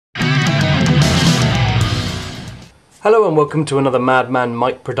Hello and welcome to another Madman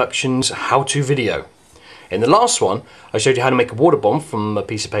Mike Productions how-to video. In the last one I showed you how to make a water bomb from a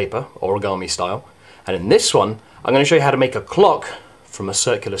piece of paper, origami style, and in this one I'm going to show you how to make a clock from a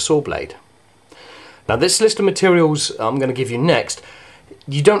circular saw blade. Now this list of materials I'm going to give you next,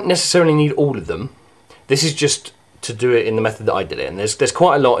 you don't necessarily need all of them. This is just to do it in the method that I did it, and there's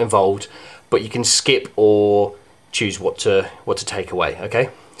quite a lot involved, but you can skip or choose what to take away.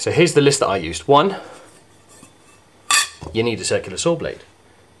 Okay, so here's the list that I used. 1, you need a circular saw blade.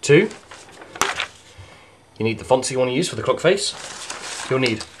 2, you need the fonts you want to use for the clock face. You'll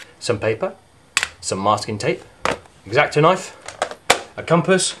need some paper, some masking tape, X-Acto knife, a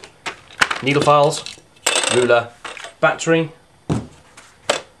compass, needle files, ruler, battery,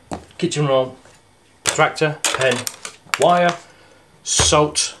 kitchen roll, protractor, pen, wire,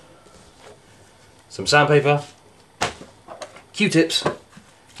 salt, some sandpaper, Q-tips,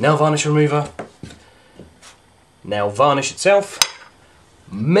 nail varnish remover, nail varnish itself,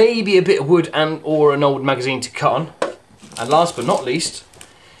 maybe a bit of wood and or an old magazine to cut on, and last but not least,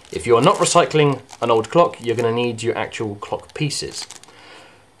 if you're not recycling an old clock, you're going to need your actual clock pieces.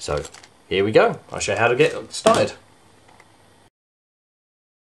 So here we go, I'll show you how to get started.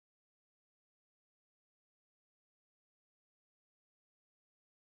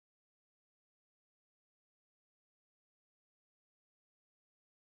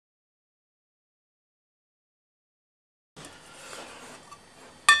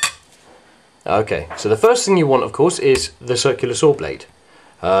 Okay, so the first thing you want, of course, is the circular saw blade.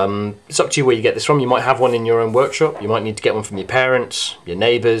 It's up to you where you get this from. You might have one in your own workshop, you might need to get one from your parents, your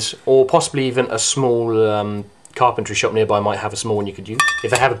neighbours, or possibly even a small carpentry shop nearby might have a small one you could use.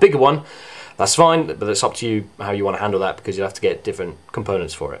 If they have a bigger one, that's fine, but it's up to you how you want to handle that, because you'll have to get different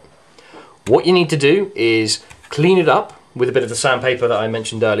components for it. What you need to do is clean it up with a bit of the sandpaper that I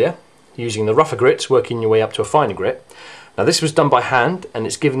mentioned earlier, using the rougher grits, working your way up to a finer grit. Now this was done by hand, and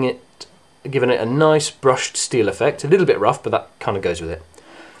it's giving it a nice brushed steel effect, a little bit rough, but that kind of goes with it.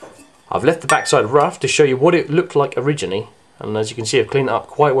 I've left the backside rough to show you what it looked like originally, and as you can see I've cleaned it up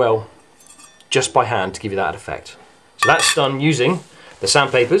quite well just by hand to give you that effect. So that's done using the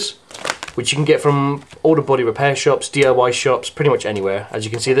sandpapers, which you can get from auto body repair shops, DIY shops, pretty much anywhere. As you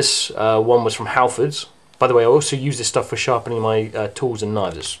can see, this one was from Halfords. By the way, I also use this stuff for sharpening my tools and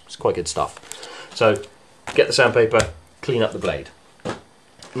knives. It's quite good stuff. So get the sandpaper, clean up the blade.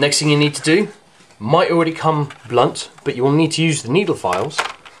 Next thing you need to do, might already come blunt, but you will need to use the needle files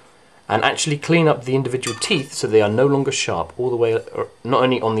and actually clean up the individual teeth so they are no longer sharp all the way, not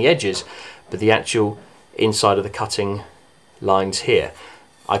only on the edges, but the actual inside of the cutting lines here.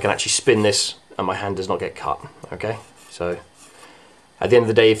 I can actually spin this and my hand does not get cut. Okay, so at the end of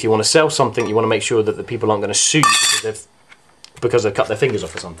the day, if you want to sell something, you want to make sure that the people aren't going to sue you because they've cut their fingers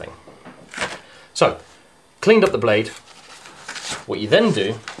off or something. So, cleaned up the blade. What you then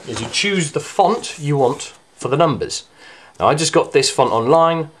do is you choose the font you want for the numbers. Now I just got this font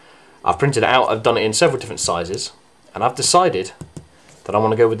online, I've printed it out, I've done it in several different sizes, and I've decided that I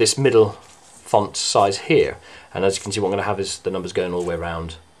want to go with this middle font size here. And as you can see, what I'm going to have is the numbers going all the way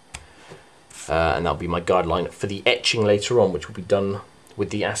around, and that'll be my guideline for the etching later on, which will be done with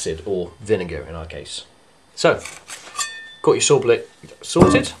the acid or vinegar in our case. So, got your saw blade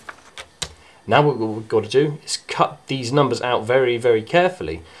sorted. Now what we've got to do is cut these numbers out very, very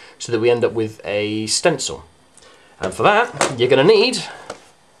carefully so that we end up with a stencil. And for that, you're going to need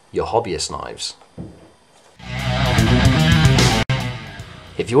your hobbyist knives.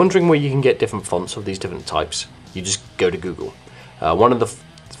 If you're wondering where you can get different fonts of these different types, you just go to Google. One of the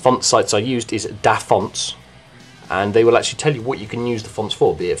font sites I used is Da Fonts, and they will actually tell you what you can use the fonts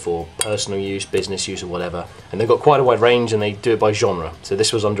for, be it for personal use, business use, or whatever. And they've got quite a wide range, and they do it by genre. So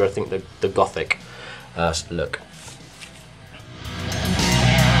this was under, I think, the Gothic look.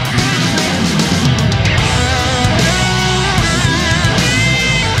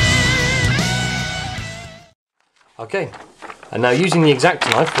 Okay, and now using the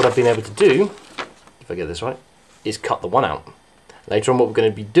X-Acto knife, what I've been able to do, if I get this right, is cut the one out. Later on, what we're going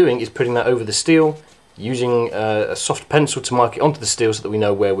to be doing is putting that over the steel, using a soft pencil to mark it onto the steel so that we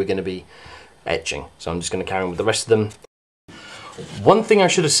know where we're going to be etching. So I'm just going to carry on with the rest of them. One thing I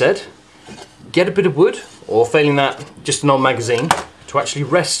should have said, get a bit of wood, or failing that, just an old magazine, to actually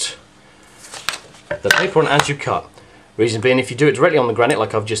rest the paper on as you cut. Reason being, if you do it directly on the granite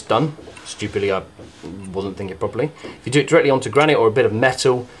like I've just done, stupidly I wasn't thinking properly, if you do it directly onto granite or a bit of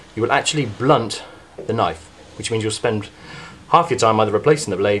metal, you will actually blunt the knife, which means you'll spend half your time either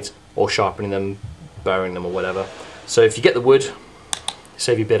replacing the blades or sharpening them, burring them or whatever. So if you get the wood,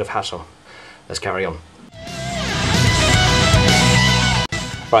 save you a bit of hassle. Let's carry on.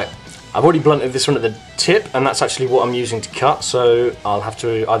 Right, I've already blunted this one at the tip, and that's actually what I'm using to cut, so I'll have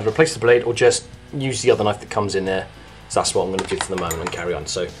to either replace the blade or just use the other knife that comes in there. So that's what I'm going to do for the moment and carry on.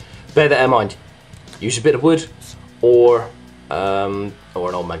 So bear that in mind. Use a bit of wood or an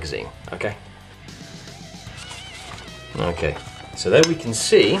old magazine, okay? Okay, so there we can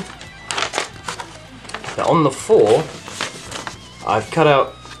see that on the 4, I've cut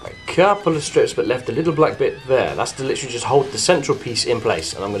out a couple of strips but left a little black bit there. That's to literally just hold the central piece in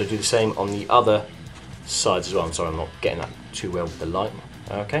place, and I'm going to do the same on the other sides as well. I'm sorry, I'm not getting that too well with the light.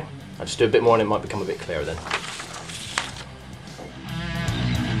 Okay, I'll just do a bit more and it might become a bit clearer then.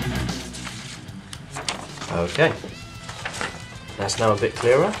 Okay, that's now a bit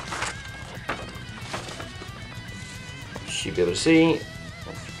clearer. You should be able to see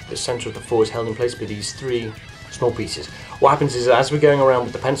the centre of the 4 is held in place by these 3 small pieces. What happens is, as we're going around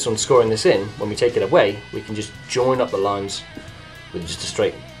with the pencil and scoring this in, when we take it away, we can just join up the lines with just a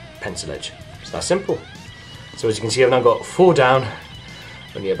straight pencil edge. It's that simple. So as you can see, I've now got 4 down,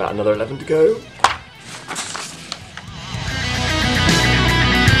 only about another 11 to go.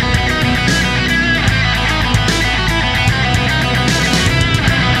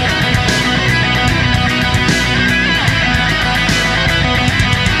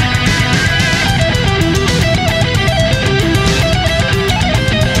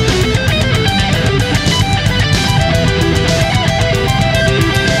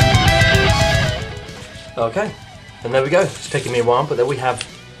 Okay, and there we go. It's taken me a while, but there we have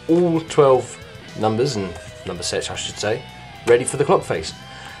all 12 numbers, and number sets I should say, ready for the clock face.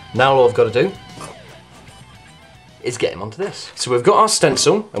 Now all I've got to do is get him onto this. So we've got our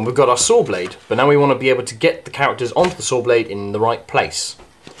stencil and we've got our saw blade, but now we want to be able to get the characters onto the saw blade in the right place.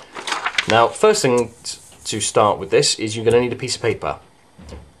 Now, first thing to start with this is you're going to need a piece of paper.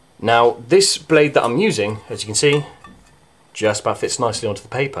 Now, this blade that I'm using, as you can see, just about fits nicely onto the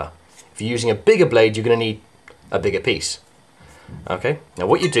paper. If you're using a bigger blade, you're going to need a bigger piece. Okay, now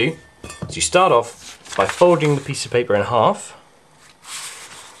what you do is you start off by folding the piece of paper in half,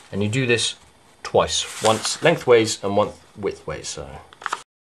 and you do this twice, once lengthways and once widthways. So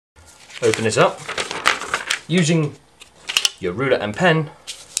open this up, using your ruler and pen,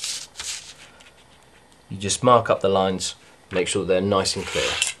 you just mark up the lines, make sure they're nice and clear.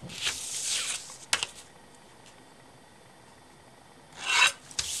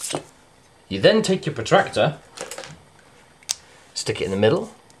 You then take your protractor, stick it in the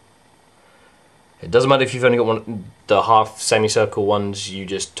middle. It doesn't matter if you've only got the half semicircle ones, you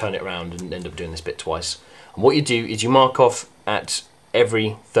just turn it around and end up doing this bit twice. And what you do is you mark off at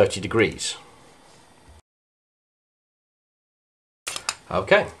every 30 degrees.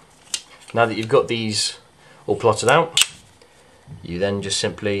 Okay, now that you've got these all plotted out, you then just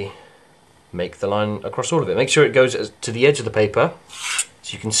simply make the line across all of it. Make sure it goes to the edge of the paper,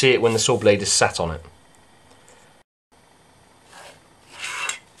 so you can see it when the saw blade is sat on it.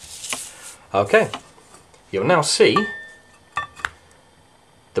 Okay, you'll now see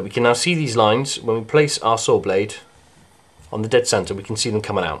that we can now see these lines when we place our saw blade on the dead center. We can see them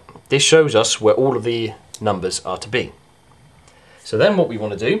coming out. This shows us where all of the numbers are to be. So then what we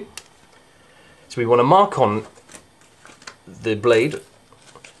want to do is we want to mark on the blade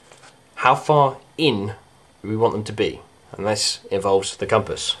how far in we want them to be. And this involves the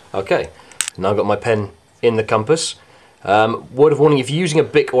compass. Okay, now I've got my pen in the compass. Word of warning, if you're using a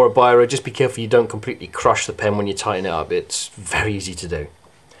Bic or a biro, just be careful you don't completely crush the pen when you tighten it up. It's very easy to do.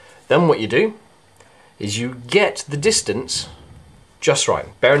 Then what you do is you get the distance just right,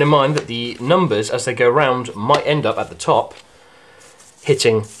 bearing in mind that the numbers as they go round might end up at the top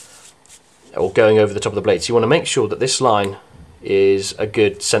hitting or going over the top of the blade. So you want to make sure that this line is a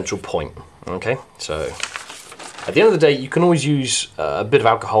good central point. Okay, so at the end of the day, you can always use a bit of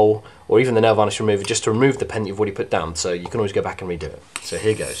alcohol or even the nail varnish remover just to remove the pen that you've already put down, so you can always go back and redo it. So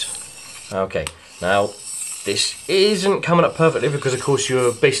here goes. Okay, now this isn't coming up perfectly because of course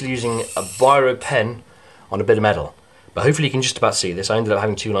you're basically using a biro pen on a bit of metal, but hopefully you can just about see this. I ended up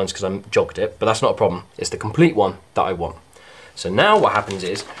having 2 lines because I jogged it, but that's not a problem. It's the complete one that I want. So now what happens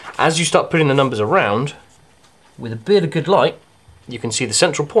is, as you start putting the numbers around, with a bit of good light, you can see the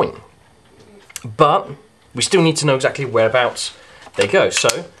central point. But we still need to know exactly whereabouts they go.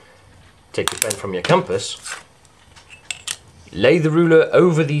 So take your pen from your compass, lay the ruler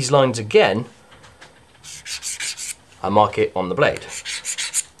over these lines again, and mark it on the blade.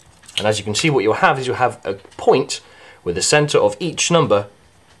 And as you can see, what you'll have is you'll have a point where the center of each number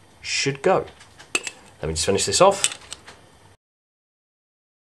should go. Let me just finish this off.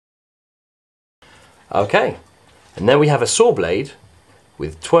 Okay, and then we have a saw blade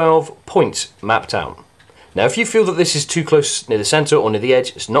with 12 points mapped out. Now if you feel that this is too close near the centre or near the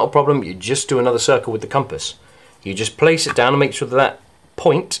edge, it's not a problem. You just do another circle with the compass. You just place it down and make sure that that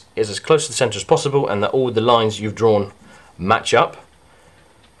point is as close to the centre as possible and that all the lines you've drawn match up,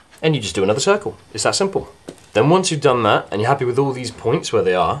 and you just do another circle. It's that simple. Then once you've done that and you're happy with all these points where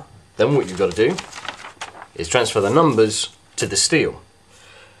they are, then what you've got to do is transfer the numbers to the steel.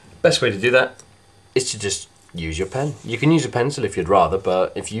 Best way to do that is to just use your pen. You can use a pencil if you'd rather,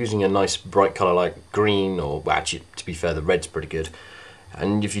 but if you're using a nice bright colour like green, or well, actually to be fair the red's pretty good,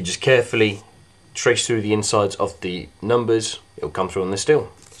 and if you just carefully trace through the insides of the numbers, it'll come through on the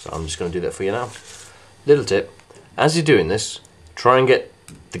steel. So I'm just going to do that for you now. Little tip, as you're doing this, try and get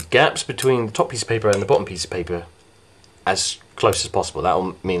the gaps between the top piece of paper and the bottom piece of paper as close as possible. That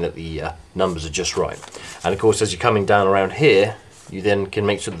will mean that the numbers are just right. And of course, as you're coming down around here, you then can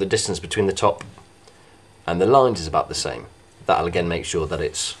make sure that the distance between the top and the lines is about the same. That'll again make sure that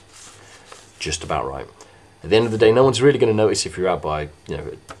it's just about right. At the end of the day, no one's really going to notice if you're out by, you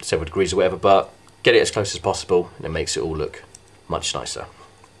know, several degrees or whatever, but get it as close as possible and it makes it all look much nicer.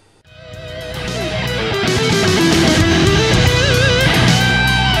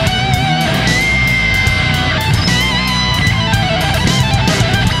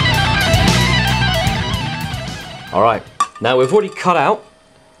 Alright, now we've already cut out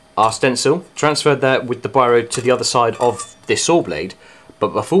our stencil, transferred that with the biro to the other side of this saw blade,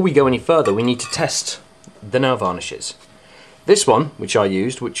 but before we go any further we need to test the nail varnishes. This one, which I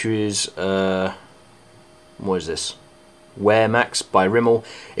used, which is, what is this? Wear Max by Rimmel.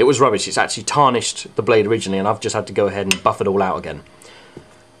 It was rubbish. It's actually tarnished the blade originally and I've just had to go ahead and buff it all out again.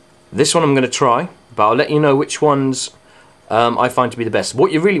 This one I'm going to try, but I'll let you know which ones I find to be the best.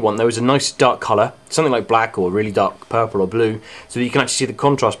 What you really want though is a nice dark colour, something like black or really dark purple or blue, so that you can actually see the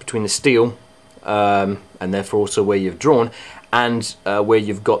contrast between the steel and therefore also where you've drawn and where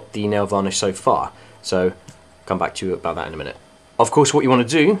you've got the nail varnish so far. So come back to you about that in a minute. Of course, what you want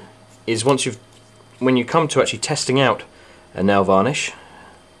to do is when you come to actually testing out a nail varnish,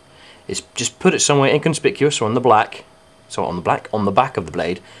 is just put it somewhere inconspicuous or on the back of the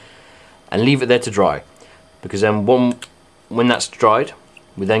blade, and leave it there to dry. Because then when that's dried,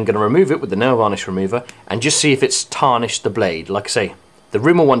 we're then going to remove it with the nail varnish remover and just see if it's tarnished the blade. Like I say, the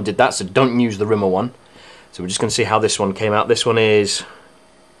Rimmel one did that, so don't use the Rimmel one. So we're just going to see how this one came out. This one is,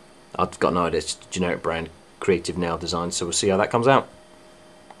 I've got no idea, it's a generic brand, Creative Nail Design, so we'll see how that comes out.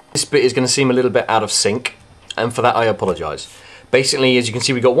 This bit is going to seem a little bit out of sync, and for that I apologise. Basically, as you can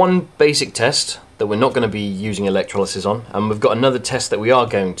see, we've got one basic test that we're not going to be using electrolysis on, and we've got another test that we are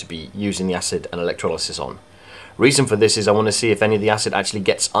going to be using the acid and electrolysis on. Reason for this is I want to see if any of the acid actually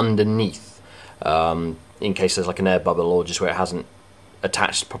gets underneath, in case there's like an air bubble or just where it hasn't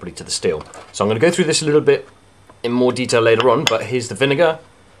attached properly to the steel. So I'm going to go through this a little bit in more detail later on, but here's the vinegar.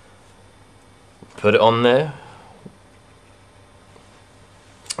 Put it on there.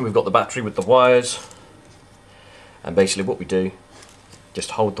 We've got the battery with the wires, and basically what we do,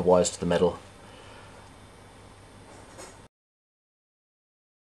 just hold the wires to the metal.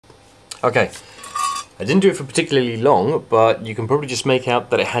 Okay, I didn't do it for particularly long, but you can probably just make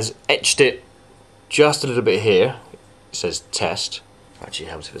out that it has etched it just a little bit here. It says test. Actually, it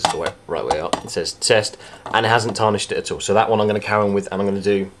helps if it's the right way up. It says test, and it hasn't tarnished it at all. So that one I'm going to carry on with, and I'm going to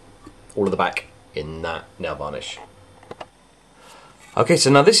do all of the back in that nail varnish. Okay,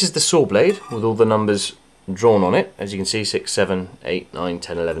 so now this is the saw blade with all the numbers drawn on it. As you can see, 6, 7, 8, 9,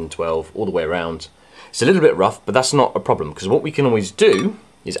 10, 11, 12, all the way around. It's a little bit rough, but that's not a problem, because what we can always do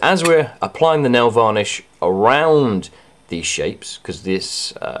is, as we're applying the nail varnish around these shapes, because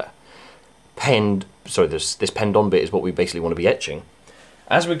this this penned on bit is what we basically want to be etching.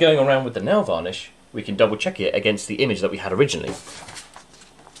 As we're going around with the nail varnish, we can double check it against the image that we had originally.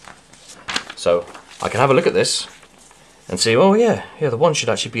 So I can have a look at this and see, oh yeah, the one should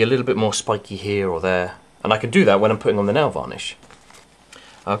actually be a little bit more spiky here or there. And I can do that when I'm putting on the nail varnish.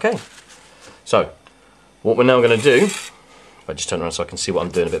 Okay, so what we're now going to do, if I just turn around so I can see what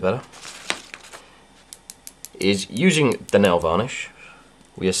I'm doing a bit better, is using the nail varnish,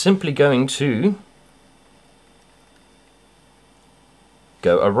 we are simply going to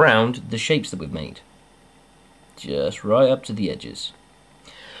go around the shapes that we've made, just right up to the edges.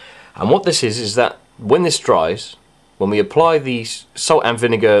 And what this is that when this dries, when we apply the salt and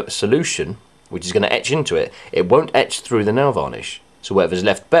vinegar solution, which is going to etch into it, it won't etch through the nail varnish. So whatever's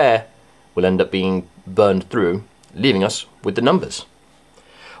left bare will end up being burned through, leaving us with the numbers.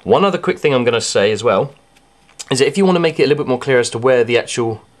 One other quick thing I'm going to say as well is that if you want to make it a little bit more clear as to where the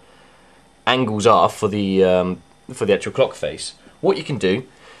actual angles are for the actual clock face, what you can do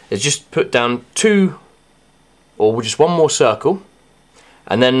is just put down two, or just one more circle,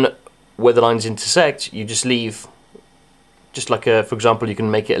 and then where the lines intersect, you just leave, just like a, for example, you can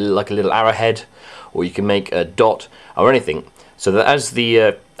make it like a little arrowhead, or you can make a dot or anything, so that as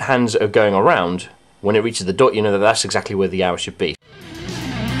the hands are going around, when it reaches the dot, you know that that's exactly where the arrow should be.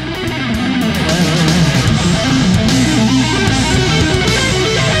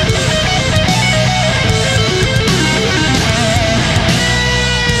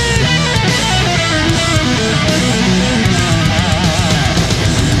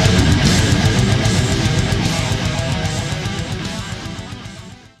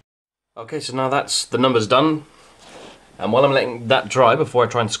 Okay, so now that's the numbers done, and while I'm letting that dry before I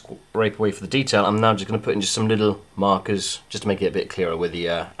try and scrape away for the detail, I'm now just going to put in just some little markers just to make it a bit clearer where the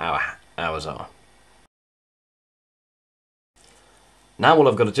hours are. Now all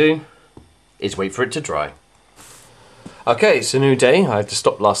I've got to do is wait for it to dry. Okay, it's a new day. I had to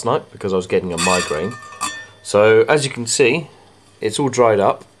stop last night because I was getting a migraine. So as you can see, it's all dried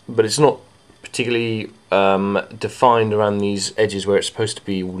up, but it's not particularly defined around these edges where it's supposed to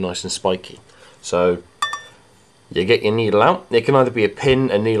be all nice and spiky. So you get your needle out. It can either be a pin,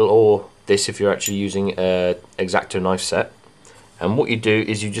 a needle, or this if you're actually using an X-Acto knife set. And what you do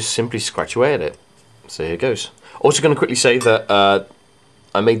is you just simply scratch away at it. So here it goes. Also going to quickly say that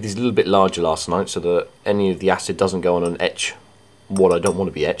I made these a little bit larger last night so that any of the acid doesn't go on and etch what I don't want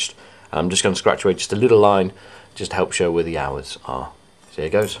to be etched. I'm just going to scratch away just a little line just to help show where the hours are. So here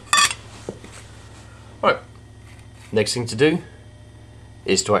it goes. Right, next thing to do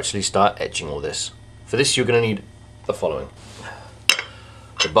is to actually start etching all this. For this you're going to need the following.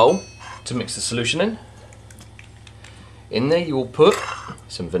 The bowl to mix the solution in. In there you will put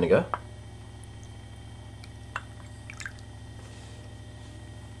some vinegar.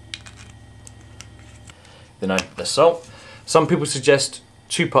 Then add the salt. Some people suggest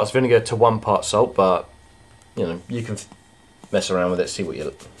 2 parts vinegar to 1 part salt, but you know, you can mess around with it, see what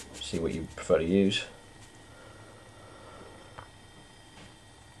you prefer to use.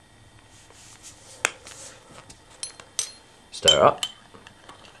 Stir up.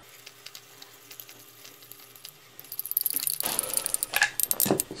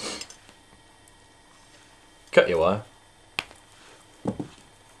 Cut your wire.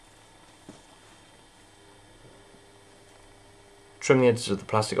 Trim the edges of the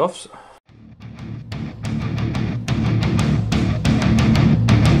plastic off.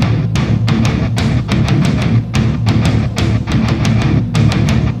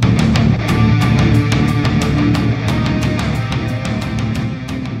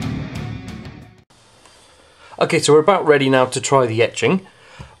 Okay, so we're about ready now to try the etching.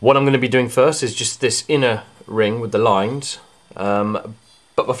 What I'm going to be doing first is just this inner ring with the lines. But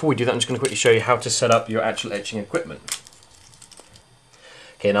before we do that, I'm just going to quickly show you how to set up your actual etching equipment.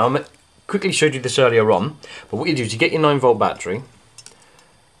 Okay, now I quickly showed you this earlier on, but what you do is you get your 9-volt battery,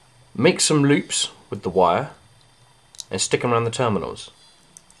 make some loops with the wire, and stick them around the terminals.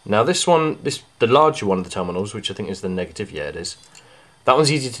 Now this one, the larger one of the terminals, which I think is the negative, yeah it is, that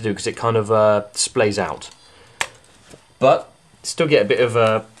one's easy to do because it kind of splays out. But still get a bit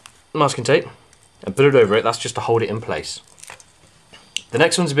of masking tape and put it over it, that's just to hold it in place. The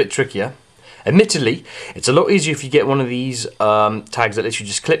next one's a bit trickier. Admittedly, it's a lot easier if you get one of these tags that literally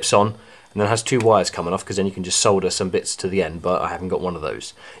just clips on and then has 2 wires coming off, because then you can just solder some bits to the end, but I haven't got one of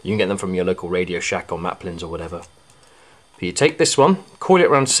those. You can get them from your local Radio Shack or Maplins or whatever. But you take this one, coil it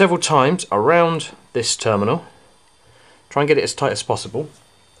around several times around this terminal, try and get it as tight as possible.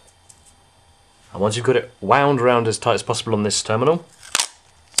 And once you've got it wound around as tight as possible on this terminal,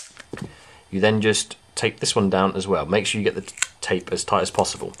 you then just tape this one down as well. Make sure you get the tape as tight as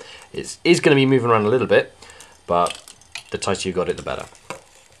possible. It is going to be moving around a little bit, but the tighter you got it, the better.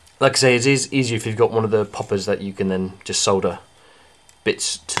 Like I say, it is easier if you've got one of the poppers that you can then just solder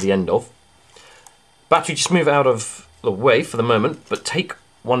bits to the end of. Battery, just move out of the way for the moment, but take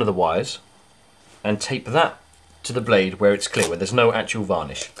one of the wires and tape that to the blade where it's clear, where there's no actual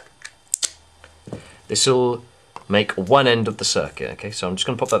varnish. This will make one end of the circuit. Okay, so I'm just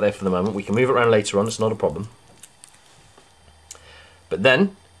going to pop that there for the moment. We can move it around later on, it's not a problem. But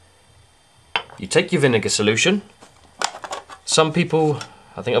then you take your vinegar solution. Some people,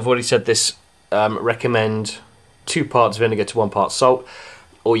 I think I've already said this, recommend 2 parts vinegar to 1 part salt,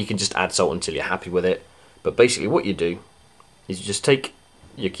 or you can just add salt until you're happy with it. But basically what you do is you just take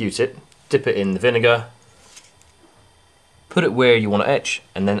your Q-tip, dip it in the vinegar, put it where you want to etch,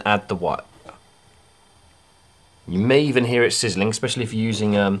 and then add the wire. You may even hear it sizzling, especially if you're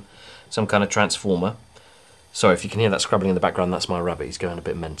using some kind of transformer. Sorry if you can hear that scrabbling in the background, that's my rabbit, he's going a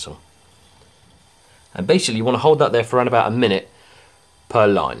bit mental. And basically you want to hold that there for around about a minute per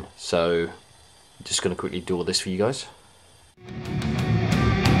line. So I'm just going to quickly do all this for you guys.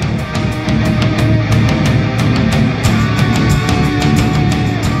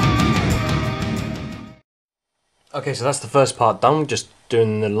 Okay, so that's the first part done, just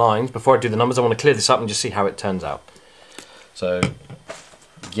doing the lines. Before I do the numbers, I want to clear this up and just see how it turns out. So,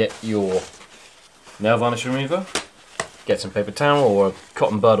 get your nail varnish remover, get some paper towel or a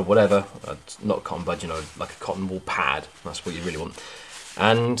cotton bud or whatever, not a cotton bud, you know, like a cotton wool pad, that's what you really want,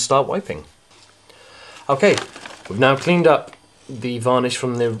 and start wiping. Okay, we've now cleaned up the varnish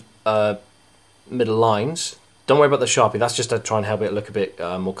from the middle lines. Don't worry about the Sharpie, that's just to try and help it look a bit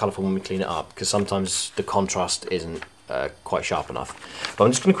more colourful when we clean it up, because sometimes the contrast isn't quite sharp enough. But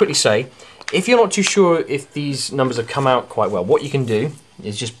I'm just going to quickly say, if you're not too sure if these numbers have come out quite well, what you can do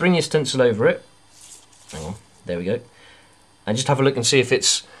is just bring your stencil over it. Hang on, there we go. And just have a look and see if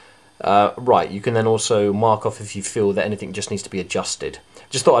it's right. You can then also mark off if you feel that anything just needs to be adjusted.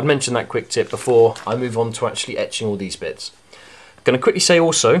 Just thought I'd mention that quick tip before I move on to actually etching all these bits. Going to quickly say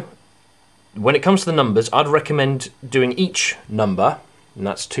also, when it comes to the numbers, I'd recommend doing each number, and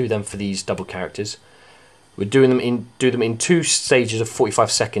that's 2 then for these double characters. We're do them in 2 stages of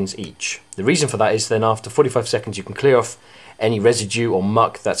 45 seconds each. The reason for that is then after 45 seconds you can clear off any residue or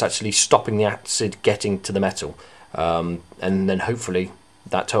muck that's actually stopping the acid getting to the metal. And then hopefully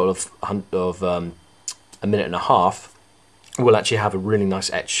that total of a minute and a half will actually have a really nice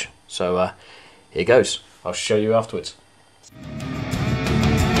etch. So here goes. I'll show you afterwards.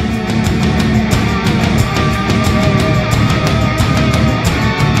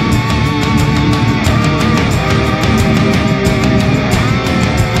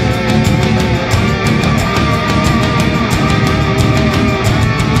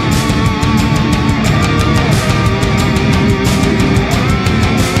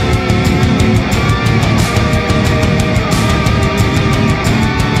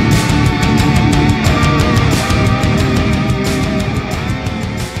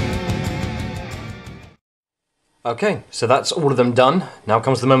 Okay, so that's all of them done. Now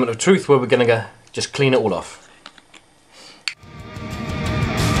comes the moment of truth where we're going to just clean it all off.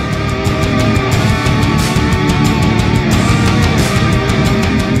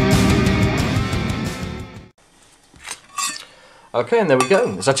 Okay, and there we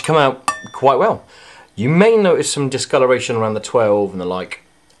go. It's actually come out quite well. You may notice some discoloration around the 12 and the like.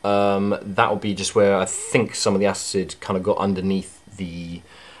 That will be just where I think some of the acid kind of got underneath the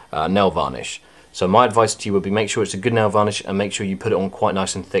nail varnish. So my advice to you would be make sure it's a good nail varnish and make sure you put it on quite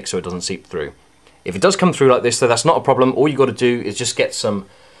nice and thick so it doesn't seep through. If it does come through like this, though, that's not a problem. All you got to do is just get some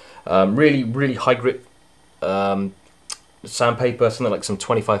really high grit sandpaper, something like some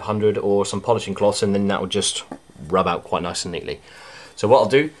 2500 or some polishing cloths, and then that will just rub out quite nice and neatly. So what I'll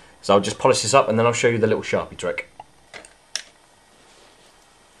do is I'll just polish this up and then I'll show you the little Sharpie trick.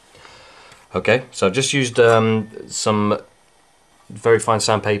 Okay, so I've just used some very fine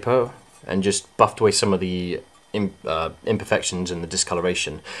sandpaper and just buffed away some of the imperfections and the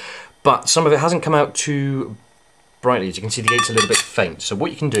discoloration. But some of it hasn't come out too brightly. As you can see, the gate's a little bit faint. So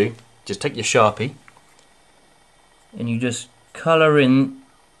what you can do, just take your Sharpie and you just colour in,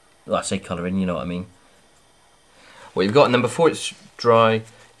 well, I say colour in, you know what I mean. What you've got, and then before it's dry,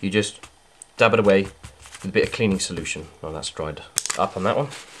 you just dab it away with a bit of cleaning solution. Oh, that's dried up on that one.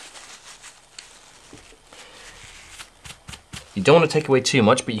 You don't want to take away too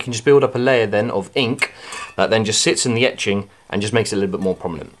much, but you can just build up a layer then of ink that then just sits in the etching and just makes it a little bit more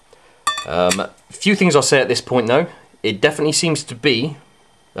prominent. A few things I'll say at this point though. It definitely seems to be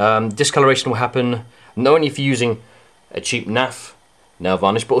discoloration will happen not only if you're using a cheap naff nail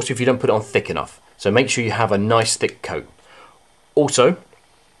varnish, but also if you don't put it on thick enough. So make sure you have a nice thick coat. Also,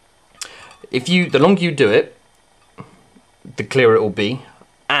 the longer you do it, the clearer it will be.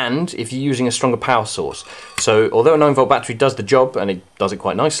 And if you're using a stronger power source. So although a 9-volt battery does the job, and it does it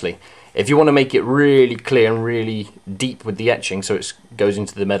quite nicely, if you want to make it really clear and really deep with the etching, so it goes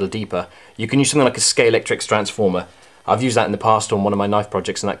into the metal deeper, you can use something like a Scalextric transformer. I've used that in the past on one of my knife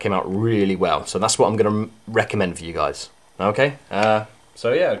projects and that came out really well. So that's what I'm going to recommend for you guys. Okay,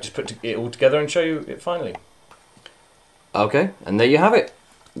 so yeah, just put it all together and show you it finally. Okay, and there you have it.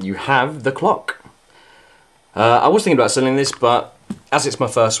 You have the clock. I was thinking about selling this, but as it's my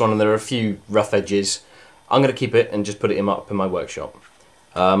first one and there are a few rough edges, I'm going to keep it and just put it up in my workshop.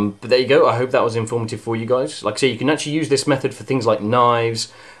 But there you go, I hope that was informative for you guys. Like I say, you can actually use this method for things like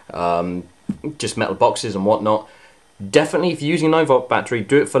knives, just metal boxes and whatnot. Definitely, if you're using a 9-volt battery,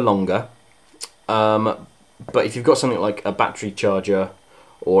 do it for longer. But if you've got something like a battery charger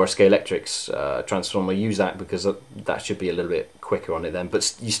or a Scalextric transformer, use that because that should be a little bit quicker on it then.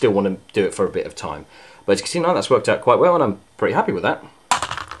 But you still want to do it for a bit of time. But as you can see now, that's worked out quite well and I'm pretty happy with that.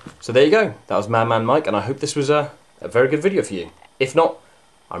 So there you go, that was Madman Mike, and I hope this was a very good video for you. If not,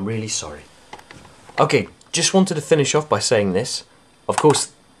 I'm really sorry. Okay, just wanted to finish off by saying this. Of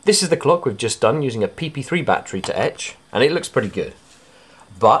course, this is the clock we've just done using a PP3 battery to etch, and it looks pretty good.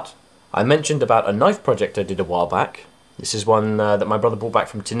 But I mentioned about a knife project I did a while back. This is one that my brother brought back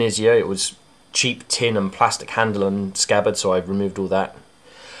from Tunisia. It was cheap tin and plastic handle and scabbard, so I've removed all that.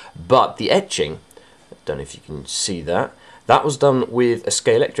 But the etching, I don't know if you can see that, that was done with a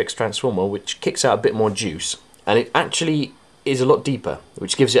Scalextric transformer, which kicks out a bit more juice, and it actually is a lot deeper,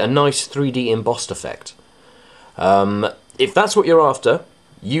 which gives it a nice 3D embossed effect. If that's what you're after,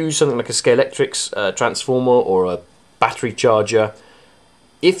 use something like a Scalextric transformer or a battery charger.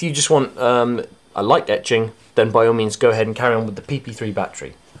 If you just want a light etching, then by all means go ahead and carry on with the PP3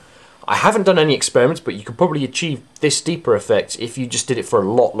 battery. I haven't done any experiments, but you could probably achieve this deeper effect if you just did it for a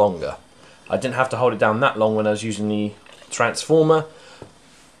lot longer. I didn't have to hold it down that long when I was using the transformer,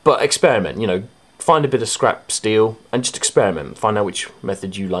 but experiment, you know, find a bit of scrap steel and just experiment, find out which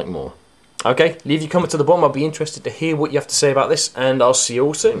method you like more. Okay, leave your comments at the bottom, I'll be interested to hear what you have to say about this, and I'll see you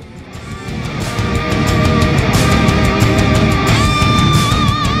all soon.